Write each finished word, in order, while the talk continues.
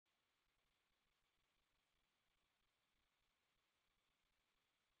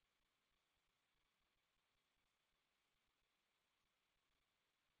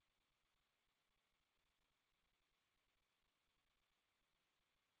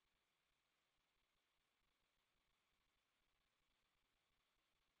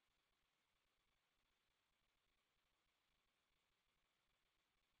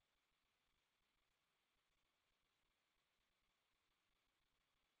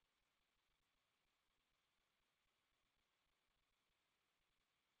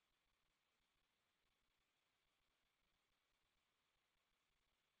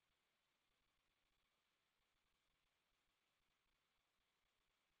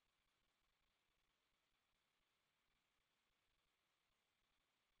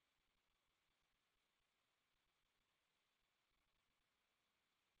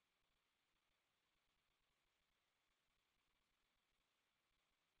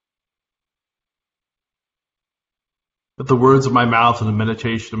Let the words of my mouth and the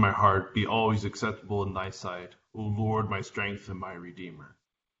meditation of my heart be always acceptable in thy sight, O Lord, my strength and my Redeemer.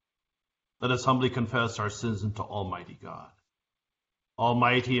 Let us humbly confess our sins unto Almighty God.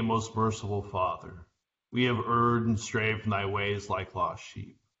 Almighty and most merciful Father, we have erred and strayed from thy ways like lost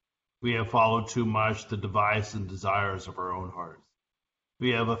sheep. We have followed too much the devices and desires of our own hearts.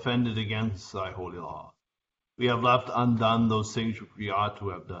 We have offended against thy holy law. We have left undone those things which we ought to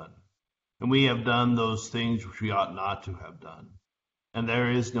have done. And we have done those things which we ought not to have done. And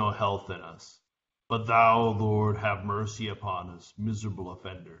there is no health in us. But thou, O Lord, have mercy upon us, miserable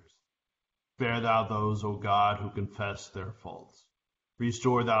offenders. Spare thou those, O God, who confess their faults.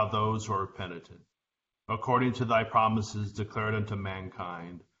 Restore thou those who are penitent, according to thy promises declared unto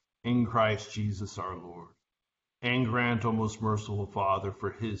mankind, in Christ Jesus our Lord. And grant, O most merciful Father,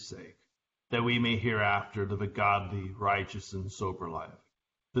 for his sake, that we may hereafter live a godly, righteous, and sober life,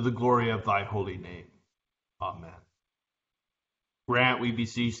 to the glory of thy holy name. Amen. Grant, we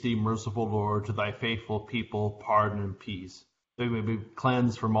beseech thee, merciful Lord, to thy faithful people pardon and peace, that we may be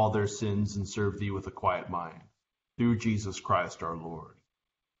cleansed from all their sins and serve thee with a quiet mind. Through Jesus Christ our Lord.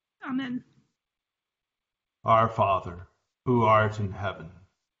 Amen. Our Father, who art in heaven,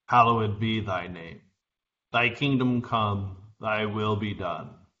 hallowed be thy name. Thy kingdom come, thy will be done,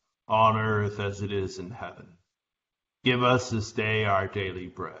 on earth as it is in heaven. Give us this day our daily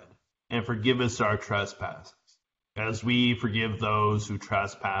bread, and forgive us our trespasses, as we forgive those who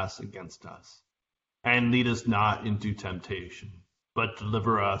trespass against us. And lead us not into temptation, but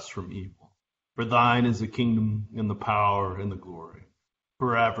deliver us from evil. For thine is the kingdom, and the power, and the glory,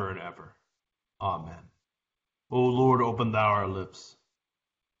 forever and ever. Amen. O Lord, open thou our lips,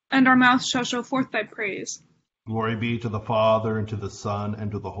 and our mouth shall show forth thy praise. Glory be to the Father, and to the Son,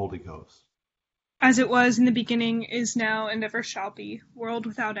 and to the Holy Ghost. As it was in the beginning, is now, and ever shall be, world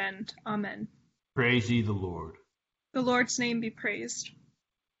without end. Amen. Praise ye the Lord. The Lord's name be praised.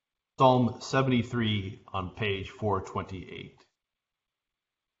 Psalm 73 on page 428.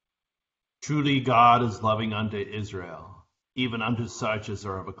 Truly God is loving unto Israel, even unto such as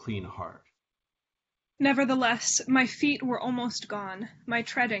are of a clean heart. Nevertheless, my feet were almost gone, my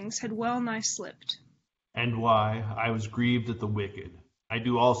treadings had well nigh slipped. And why? I was grieved at the wicked. I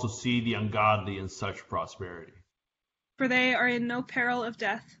do also see the ungodly in such prosperity. For they are in no peril of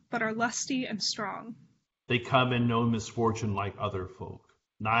death, but are lusty and strong. They come in no misfortune like other folk,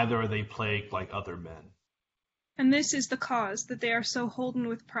 neither are they plagued like other men. And this is the cause that they are so holden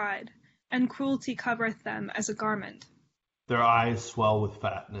with pride, and cruelty covereth them as a garment. Their eyes swell with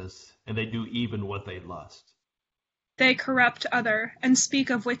fatness, and they do even what they lust. They corrupt other, and speak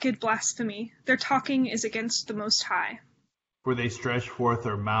of wicked blasphemy. Their talking is against the Most High. For they stretch forth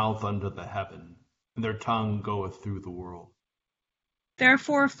their mouth unto the heaven, and their tongue goeth through the world.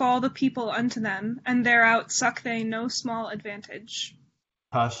 Therefore fall the people unto them, and thereout suck they no small advantage.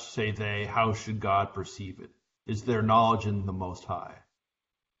 Hush, say they, how should God perceive it? Is there knowledge in the Most High?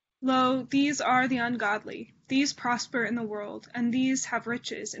 Lo, these are the ungodly, these prosper in the world, and these have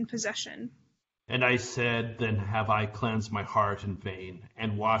riches in possession. And I said, then have I cleansed my heart in vain,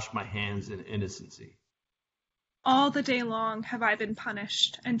 and washed my hands in innocency. All the day long have I been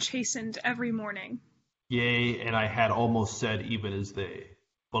punished, and chastened every morning. Yea, and I had almost said even as they.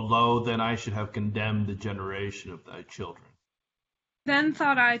 But lo, then I should have condemned the generation of thy children. Then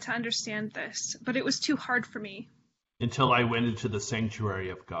thought I to understand this, but it was too hard for me. Until I went into the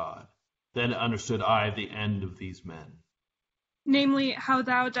sanctuary of God, then understood I the end of these men. Namely, how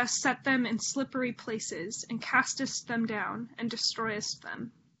thou dost set them in slippery places, and castest them down, and destroyest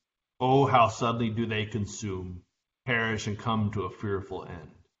them. Oh, how suddenly do they consume, perish, and come to a fearful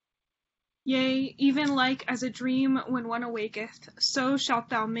end. Yea, even like as a dream when one awaketh, so shalt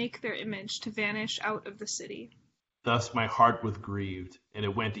thou make their image to vanish out of the city. Thus my heart was grieved, and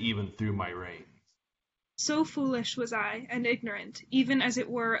it went even through my reins. So foolish was I, and ignorant, even as it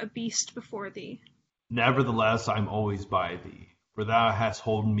were a beast before thee. Nevertheless I am always by thee, for thou hast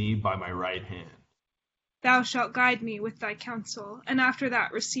holden me by my right hand. Thou shalt guide me with thy counsel, and after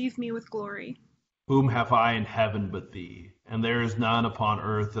that receive me with glory. Whom have I in heaven but thee? And there is none upon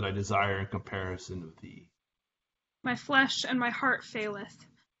earth that I desire in comparison of thee. My flesh and my heart faileth,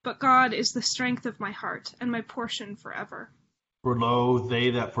 but God is the strength of my heart, and my portion forever. For lo,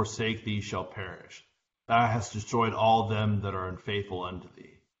 they that forsake thee shall perish. Thou hast destroyed all them that are unfaithful unto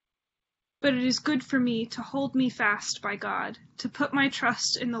thee. But it is good for me to hold me fast by God, to put my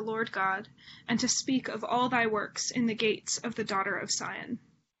trust in the Lord God, and to speak of all thy works in the gates of the daughter of Sion.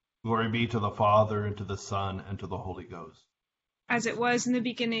 Glory be to the Father, and to the Son, and to the Holy Ghost. As it was in the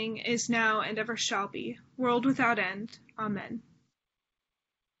beginning, is now, and ever shall be, world without end. Amen.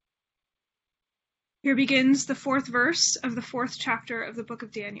 Here begins the 4th verse of the 4th chapter of the book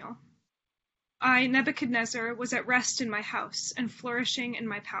of Daniel. I, Nebuchadnezzar, was at rest in my house and flourishing in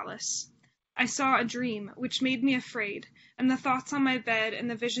my palace. I saw a dream which made me afraid, and the thoughts on my bed and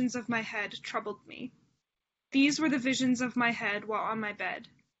the visions of my head troubled me. These were the visions of my head while on my bed.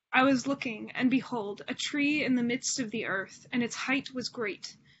 I was looking, and behold, a tree in the midst of the earth, and its height was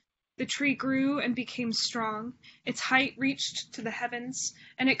great. The tree grew and became strong, its height reached to the heavens,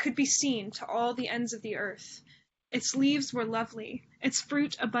 and it could be seen to all the ends of the earth. Its leaves were lovely, its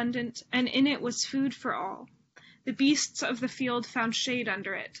fruit abundant, and in it was food for all. The beasts of the field found shade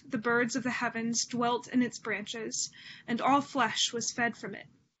under it, the birds of the heavens dwelt in its branches, and all flesh was fed from it.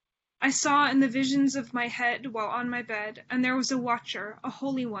 I saw in the visions of my head while on my bed, and there was a watcher, a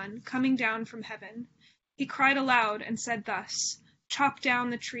holy one, coming down from heaven. He cried aloud and said thus, "Chop down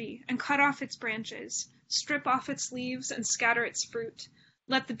the tree, and cut off its branches, strip off its leaves, and scatter its fruit.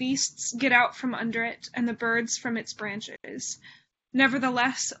 Let the beasts get out from under it, and the birds from its branches.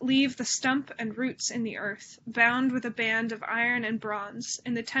 Nevertheless, leave the stump and roots in the earth, bound with a band of iron and bronze,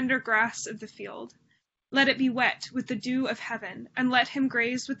 in the tender grass of the field. Let it be wet with the dew of heaven, and let him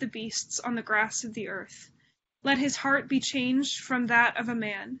graze with the beasts on the grass of the earth. Let his heart be changed from that of a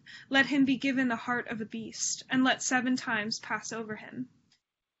man, let him be given the heart of a beast, and let 7 times pass over him.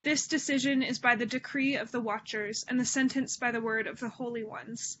 This decision is by the decree of the watchers, and the sentence by the word of the holy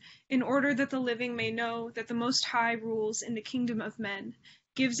ones, in order that the living may know that the Most High rules in the kingdom of men,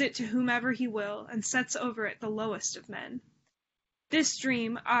 gives it to whomever he will, and sets over it the lowest of men. This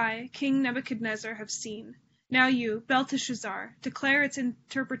dream I, King Nebuchadnezzar, have seen. Now you, Belteshazzar, declare its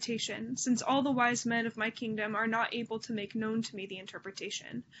interpretation, since all the wise men of my kingdom are not able to make known to me the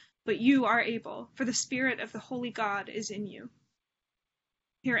interpretation. But you are able, for the Spirit of the Holy God is in you."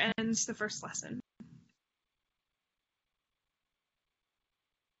 Here ends the first lesson.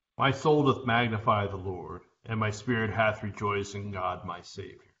 My soul doth magnify the Lord, and my spirit hath rejoiced in God my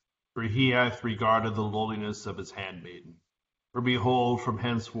Saviour. For he hath regarded the lowliness of his handmaiden. For behold, from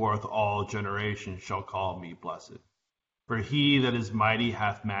henceforth all generations shall call me blessed. For he that is mighty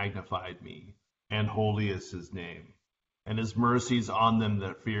hath magnified me, and holy is his name, and his mercies on them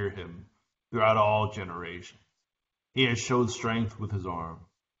that fear him throughout all generations. He has showed strength with his arm.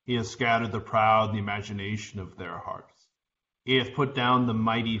 He has scattered the proud in the imagination of their hearts. He hath put down the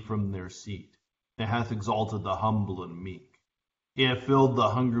mighty from their seat, and hath exalted the humble and meek. He hath filled the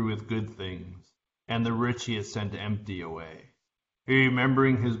hungry with good things, and the rich he hath sent empty away. He,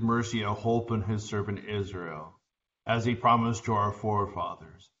 remembering his mercy, hath holpen his servant Israel, as he promised to our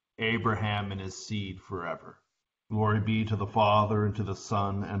forefathers, Abraham and his seed forever. Glory be to the Father, and to the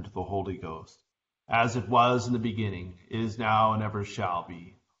Son, and to the Holy Ghost, as it was in the beginning, is now, and ever shall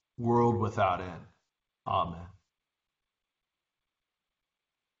be, world without end. Amen.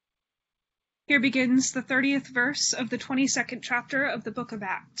 Here begins the 30th verse of the 22nd chapter of the book of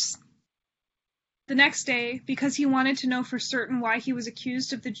Acts. The next day, because he wanted to know for certain why he was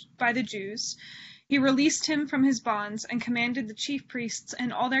accused by the Jews, he released him from his bonds and commanded the chief priests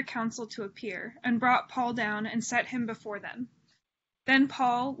and all their council to appear, and brought Paul down and set him before them. Then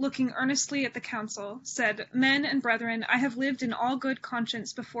Paul, looking earnestly at the council, said, "Men and brethren, I have lived in all good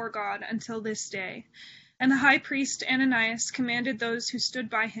conscience before God until this day." And the high priest Ananias commanded those who stood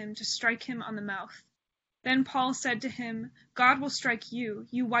by him to strike him on the mouth. Then Paul said to him, "God will strike you,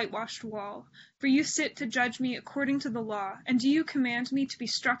 you whitewashed wall, for you sit to judge me according to the law, and do you command me to be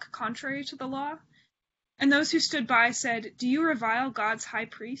struck contrary to the law?" And those who stood by said, "Do you revile God's high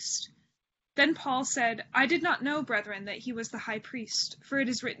priest?" Then Paul said, "I did not know, brethren, that he was the high priest, for it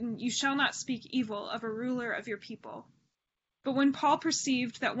is written, 'You shall not speak evil of a ruler of your people.'" But when Paul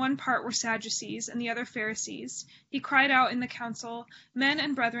perceived that one part were Sadducees and the other Pharisees, he cried out in the council, "Men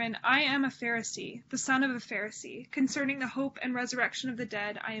and brethren, I am a Pharisee, the son of a Pharisee. Concerning the hope and resurrection of the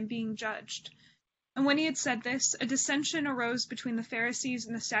dead I am being judged." And when he had said this, a dissension arose between the Pharisees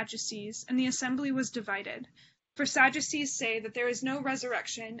and the Sadducees, and the assembly was divided. For Sadducees say that there is no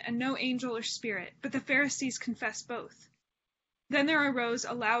resurrection and no angel or spirit, but the Pharisees confess both. Then there arose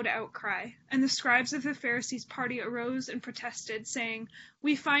a loud outcry, and the scribes of the Pharisees' party arose and protested, saying,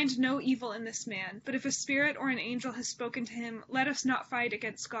 "We find no evil in this man, but if a spirit or an angel has spoken to him, let us not fight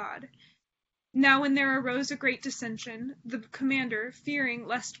against God." Now when there arose a great dissension, the commander, fearing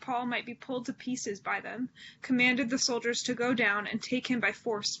lest Paul might be pulled to pieces by them, commanded the soldiers to go down and take him by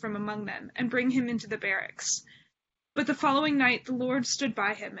force from among them, and bring him into the barracks. But the following night the Lord stood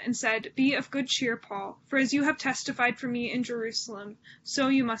by him, and said, "Be of good cheer, Paul, for as you have testified for me in Jerusalem, so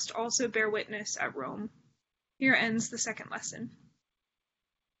you must also bear witness at Rome." Here ends the second lesson.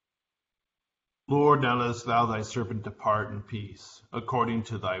 Lord, now lettest thou thy servant depart in peace, according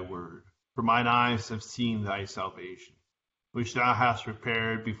to thy word. For mine eyes have seen thy salvation, which thou hast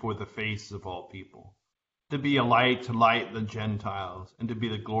prepared before the face of all people, to be a light to light the Gentiles, and to be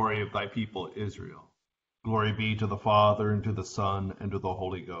the glory of thy people Israel. Glory be to the Father, and to the Son, and to the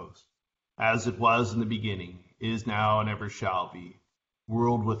Holy Ghost, as it was in the beginning, is now, and ever shall be,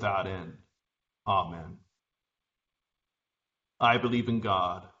 world without end. Amen. I believe in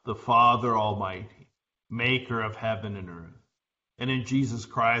God, the Father Almighty, maker of heaven and earth, and in Jesus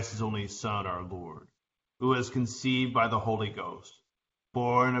Christ, his only Son, our Lord, who was conceived by the Holy Ghost,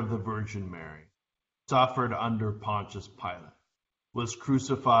 born of the Virgin Mary, suffered under Pontius Pilate, was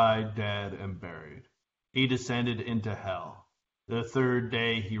crucified, dead, and buried. He descended into hell. The third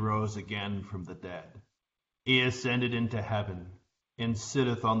day he rose again from the dead. He ascended into heaven, and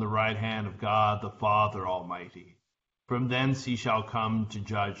sitteth on the right hand of God the Father Almighty. From thence he shall come to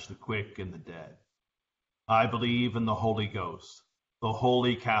judge the quick and the dead. I believe in the Holy Ghost, the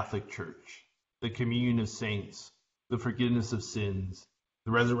holy Catholic Church, the communion of saints, the forgiveness of sins,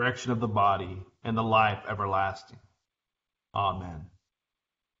 the resurrection of the body, and the life everlasting. Amen.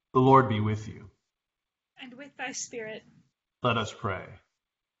 The Lord be with you. And with thy spirit. Let us pray.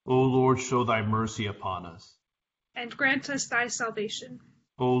 O Lord, show thy mercy upon us. And grant us thy salvation.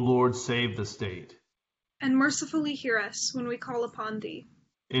 O Lord, save the state. And mercifully hear us when we call upon thee.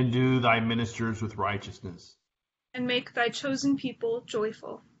 Endue thy ministers with righteousness. And make thy chosen people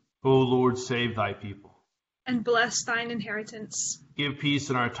joyful. O Lord, save thy people. And bless thine inheritance. Give peace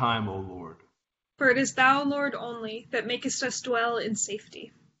in our time, O Lord. For it is thou, Lord, only, that makest us dwell in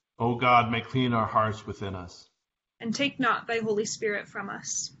safety. O God, make clean our hearts within us. And take not thy Holy Spirit from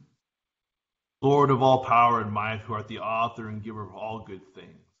us. Lord of all power and might, who art the author and giver of all good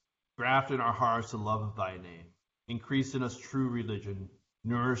things, graft in our hearts the love of thy name. Increase in us true religion.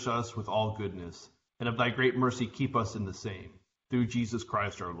 Nourish us with all goodness. And of thy great mercy keep us in the same. Through Jesus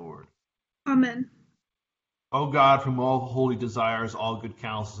Christ our Lord. Amen. O God, from all holy desires, all good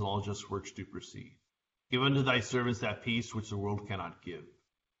counsels, and all just works do proceed. Give unto thy servants that peace which the world cannot give,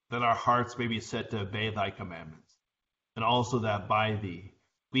 that our hearts may be set to obey thy commandments, and also that by thee,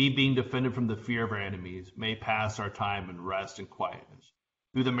 we, being defended from the fear of our enemies, may pass our time in rest and quietness,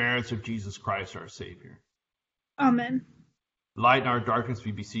 through the merits of Jesus Christ our Savior. Amen. Lighten our darkness,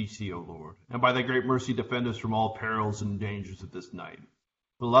 we beseech thee, O Lord, and by thy great mercy defend us from all perils and dangers of this night.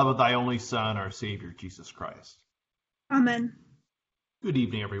 For the love of thy only Son, our Savior, Jesus Christ. Amen. Good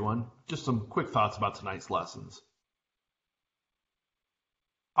evening, everyone. Just some quick thoughts about tonight's lessons.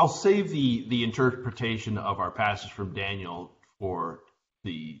 I'll save the interpretation of our passage from Daniel for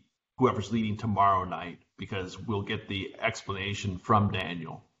whoever's leading tomorrow night, because we'll get the explanation from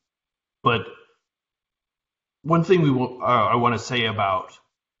Daniel. But one thing I want to say about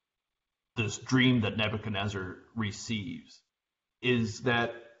this dream that Nebuchadnezzar receives is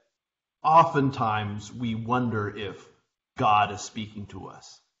that oftentimes we wonder if God is speaking to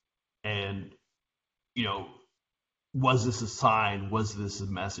us. And, was this a sign? Was this a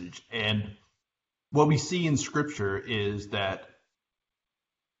message? And what we see in Scripture is that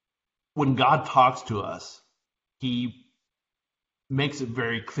when God talks to us, he makes it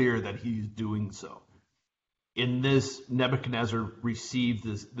very clear that he's doing so. In this, Nebuchadnezzar received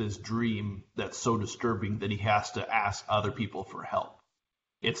this dream that's so disturbing that he has to ask other people for help.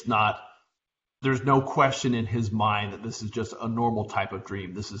 There's no question in his mind that this is just a normal type of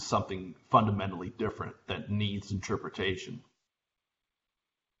dream. This is something fundamentally different that needs interpretation.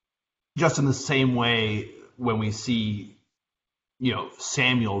 Just in the same way, when we see,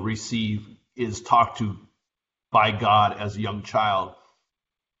 Samuel is talked to by God as a young child,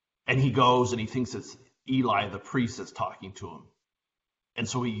 and he goes and he thinks it's Eli, the priest, that's talking to him. And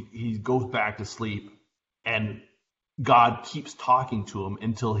so he goes back to sleep, and God keeps talking to him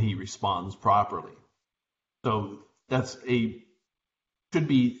until he responds properly. So should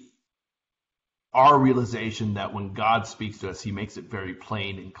be our realization that when God speaks to us, he makes it very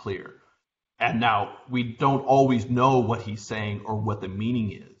plain and clear. And now we don't always know what he's saying or what the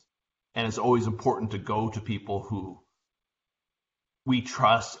meaning is. And it's always important to go to people who we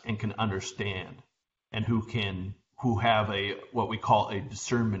trust and can understand, and who have what we call a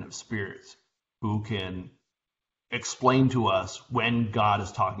discernment of spirits, who can explain to us when God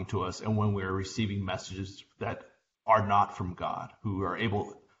is talking to us and when we're receiving messages that are not from God, who are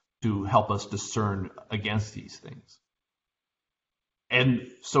able to help us discern against these things. And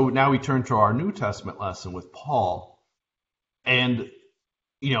so now we turn to our New Testament lesson with Paul. And,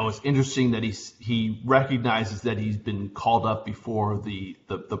 it's interesting that he recognizes that he's been called up before the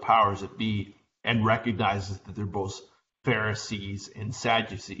powers that be, and recognizes that they're both Pharisees and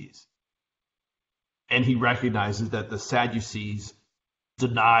Sadducees. And he recognizes that the Sadducees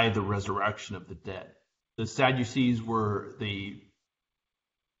deny the resurrection of the dead. The Sadducees were the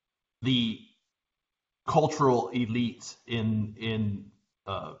cultural elites in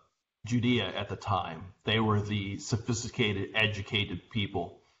Judea at the time. They were the sophisticated, educated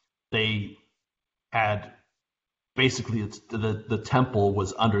people. They had basically the temple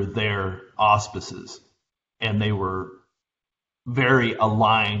was under their auspices, and they were very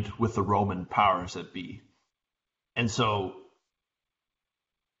aligned with the Roman powers that be. And so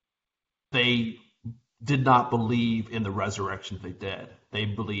they did not believe in the resurrection of the dead. They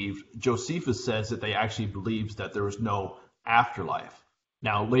believed, Josephus says that they actually believed that there was no afterlife.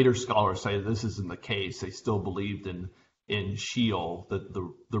 Now, later scholars say this isn't the case. They still believed in Sheol,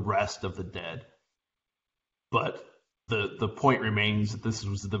 the rest of the dead. But the point remains that this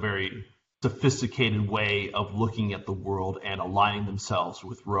was the very sophisticated way of looking at the world and aligning themselves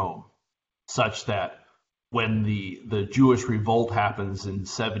with Rome, such that when the Jewish revolt happens in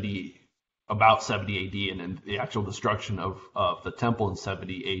about 70 AD, and the actual destruction of the temple in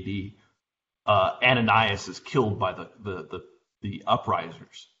 70 AD, Ananias is killed by the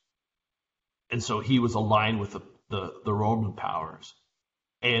uprisers. And so he was aligned with the Roman powers.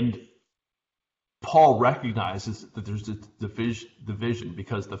 And Paul recognizes that there's a division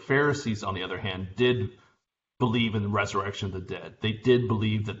because the Pharisees, on the other hand, did believe in the resurrection of the dead. They did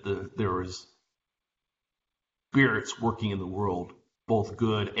believe that there was spirits working in the world, both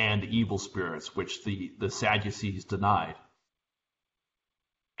good and evil spirits, which the Sadducees denied.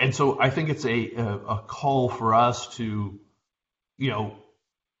 And so I think it's a call for us to,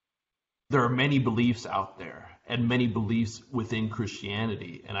 there are many beliefs out there and many beliefs within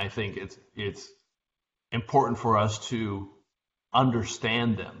Christianity, and I think it's important for us to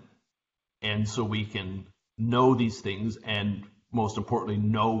understand them, and so we can know these things and, most importantly,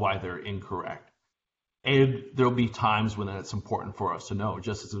 know why they're incorrect. And there'll be times when it's important for us to know,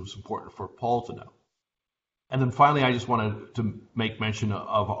 just as it was important for Paul to know. And then finally, I just wanted to make mention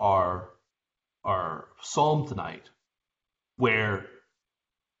of our psalm tonight, where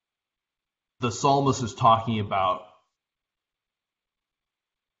the psalmist is talking about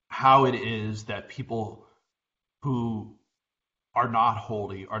how it is that people who are not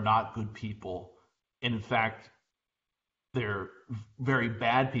holy are not good people. And in fact, they're very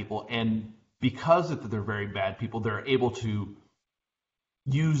bad people. And because they're very bad people, they're able to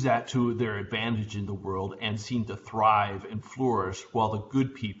use that to their advantage in the world and seem to thrive and flourish, while the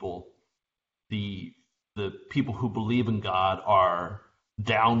good people, the people who believe in God, are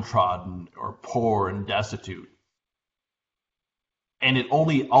downtrodden or poor and destitute. And it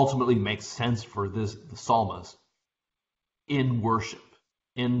only ultimately makes sense for the psalmist in worship,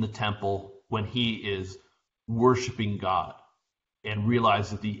 in the temple, when he is worshiping God and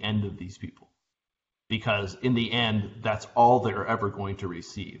realizes the end of these people. Because in the end, that's all they're ever going to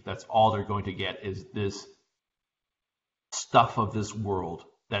receive. That's all they're going to get, is this stuff of this world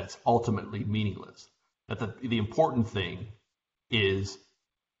that's ultimately meaningless. That the important thing is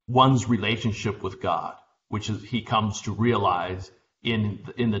one's relationship with God, which is he comes to realize in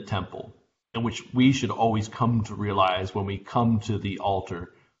the temple, and which we should always come to realize when we come to the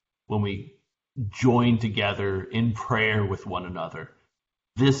altar, when we join together in prayer with one another.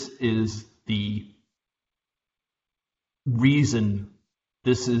 This is the reason,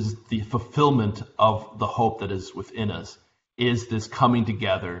 this is the fulfillment of the hope that is within us, is this coming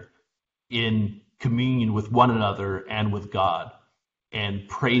together in communion with one another and with God, and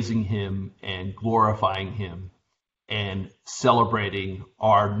praising him and glorifying him and celebrating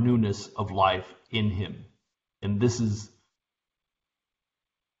our newness of life in him. And this is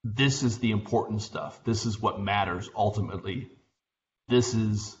the important stuff. This is what matters ultimately. This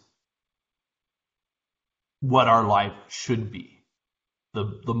is what our life should be.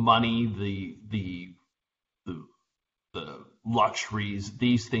 The money, the luxuries,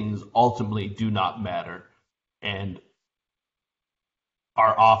 these things ultimately do not matter and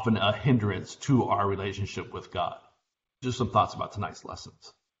are often a hindrance to our relationship with God. Just some thoughts about tonight's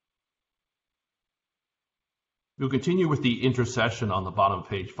lessons. We'll continue with the intercession on the bottom of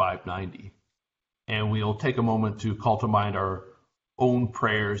page 590, and we'll take a moment to call to mind our own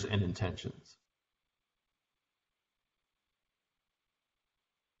prayers and intentions.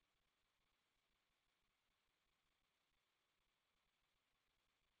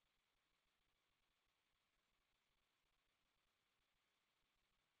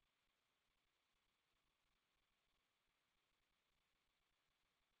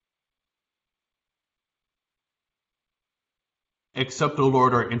 Accept, O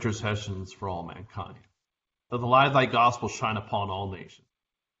Lord, our intercessions for all mankind, that the light of thy gospel shine upon all nations,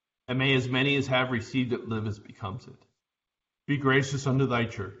 and may as many as have received it live as becomes it. Be gracious unto thy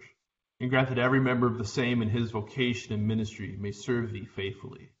church, and grant that every member of the same in his vocation and ministry may serve thee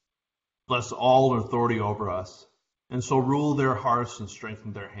faithfully. Bless all in authority over us, and so rule their hearts and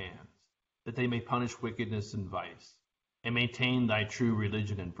strengthen their hands, that they may punish wickedness and vice, and maintain thy true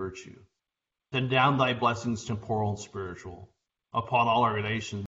religion and virtue. Send down thy blessings, temporal and spiritual, upon all our relations,